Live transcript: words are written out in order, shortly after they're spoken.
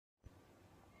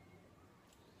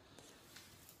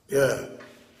Yeah.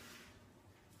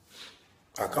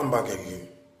 I come back again.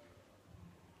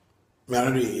 Me I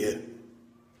know they hear.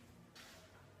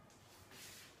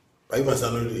 But if I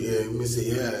say no dey hear, me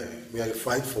say yeah, me I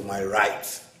fight for my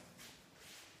rights.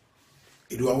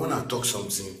 Do I wanna talk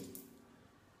something?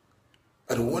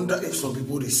 I wonder if some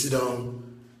people they sit down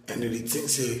and they think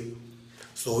say,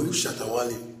 so you Shatta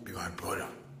Wale be my brother.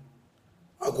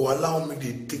 I go allow me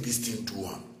to take this thing to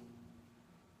one.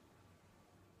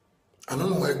 I don't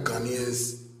know why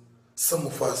Ghanaians, some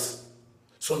of us,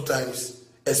 sometimes,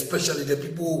 especially the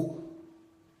people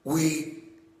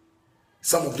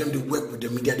some of them they work with the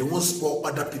media, they want to spoil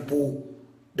other people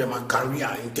them a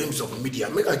career in terms of media.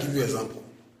 Make I give you an example.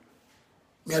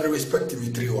 Me I respect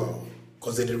TV3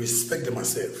 because they respect them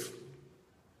myself.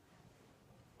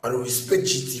 I respect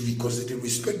GTV because they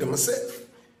respect them myself.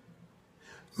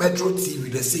 Metro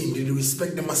TV, the same, they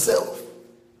respect them myself.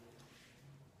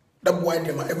 That's why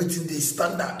them everything they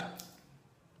standard.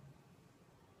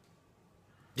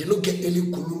 They don't get any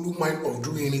kululu mind of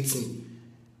doing anything.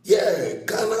 Yeah,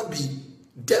 Ghana be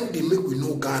them they make we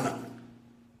know Ghana.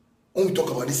 When we talk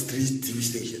about these 3 TV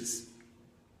stations.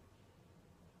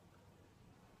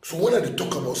 So when I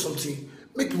talk about something,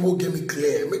 make people get me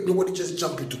clear, make nobody just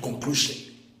jump into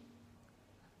conclusion.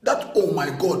 That oh my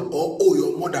God or oh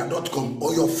your mother.com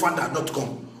or your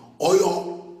father.com or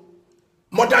your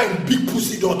mother in big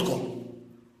pussy.com.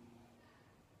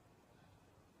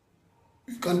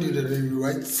 You can't do that and you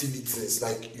write silly things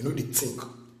like they think.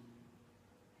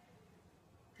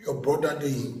 Your brother they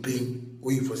in pain,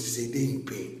 or you for say they in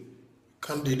pain. You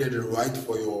can't do that and write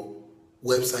for your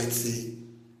website say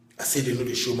I say they know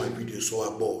they show my video so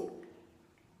I bored.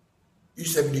 You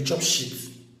said they chop shit.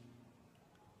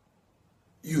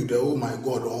 You the oh my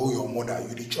God or oh your mother,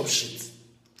 you the chop shit.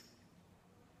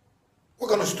 What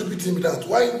kind of stupid thing is that?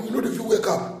 Why if you wake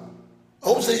up? I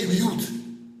hope say you be youth.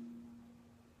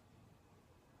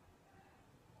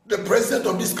 The president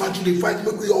of this country they fight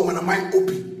make we all want to mind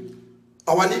open.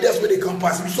 Our leaders where they can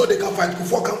pass, we saw they can fight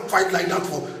before can fight like that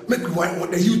for make we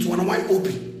want the youth want to mind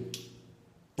open.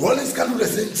 Rollins can do the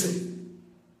same thing.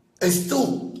 And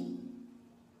still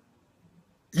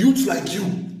youths like you,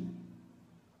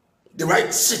 they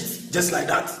write shit just like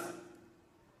that.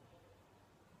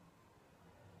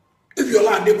 If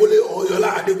Yola Adebole or Yola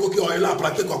Adekoke or Yola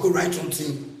Plake write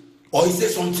something or he say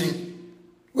something,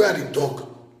 where they talk?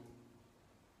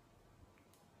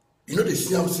 They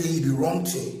see him say the wrong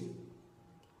thing.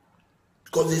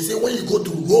 Because they say when you go to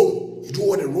Rome, you do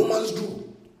what the Romans do.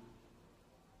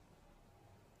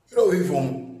 We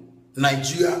from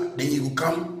Nigeria, then you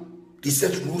come, they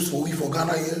set rules for we for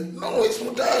Ghana here. No, it's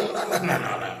not that.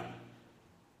 No.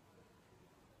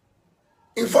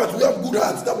 In fact, we have good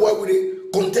hearts. That's why we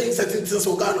contain certain things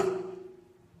for Ghana.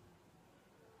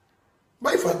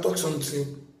 But if I talk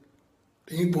something,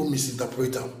 then you people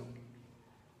misinterpret them.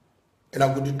 And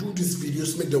I'm going to do these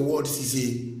videos, make the world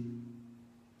see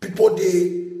people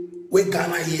they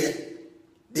Ghana here,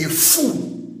 they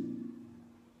fool.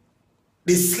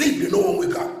 They sleep, they no one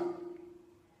wake up.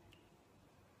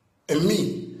 And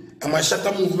me, and my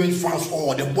Shatta movement fans,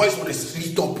 the boys on the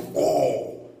street up,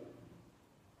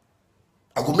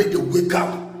 I go make them wake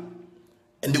up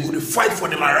and they go to fight for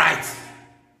them rights.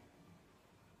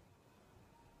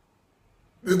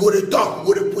 We go to talk,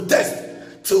 we go to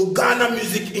protest till Ghana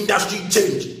music industry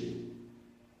change.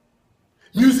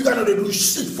 Music Ghana they do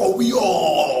shit for we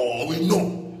all, we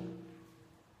know.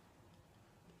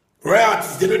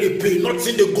 Royalties, they know they pay,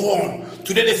 nothing they go on.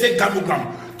 Today they say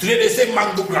Gamogram, today they say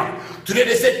Mangogram, today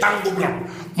they say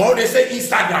Tangogram, tomorrow they say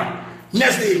Instagram,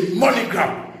 next day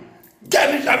MoneyGram,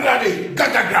 get it another day,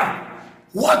 Gagagram.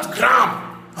 What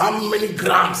gram? How many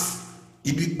grams?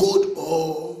 It be good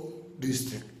or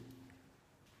this thing?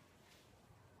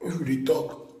 If we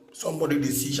talk, somebody they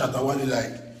see Shatta Wale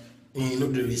like,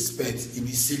 the respect, he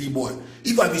be silly boy.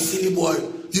 If I be silly boy,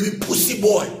 you be pussy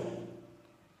boy.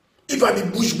 If I be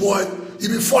bush boy, you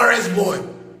be forest boy.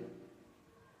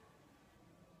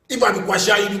 If I be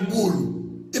Kwasha, you be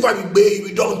bull. If I be bay, you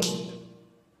be donkey.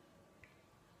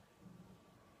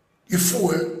 You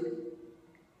fool, eh?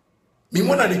 Me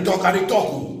more than they talk, I they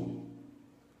talk.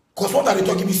 Because what I they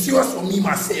talk, it be serious for me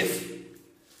myself.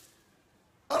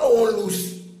 I don't want to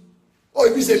lose. Or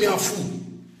if you say me a fool.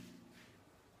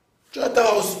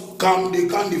 Charterhouse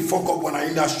they fuck up on our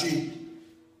industry.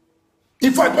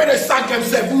 In fact, when they sack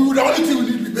themselves, the only thing we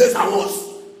need to be based on us.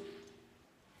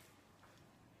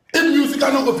 If music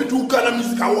cannot go fit to Ghana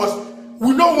music awards,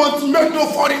 we don't want to make no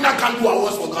foreigner can do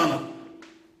awards for Ghana.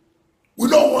 We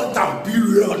don't want that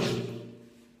period.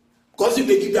 Because if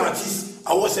they give the artists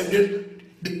awards,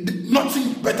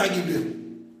 nothing better give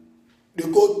them.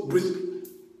 They go bring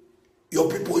Your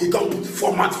people, you can't put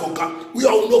format for camp. We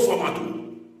all know format.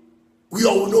 We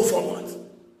all know format.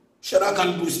 Shatta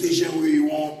can do station where you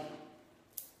want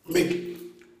make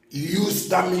use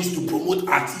that means to promote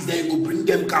artists. Then you go bring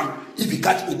them camp. If you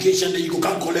catch occasion, then you go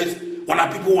can collect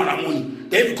one people want money.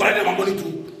 Then if you collect them money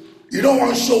too, you don't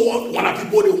want to show what one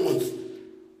people they want.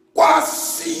 What's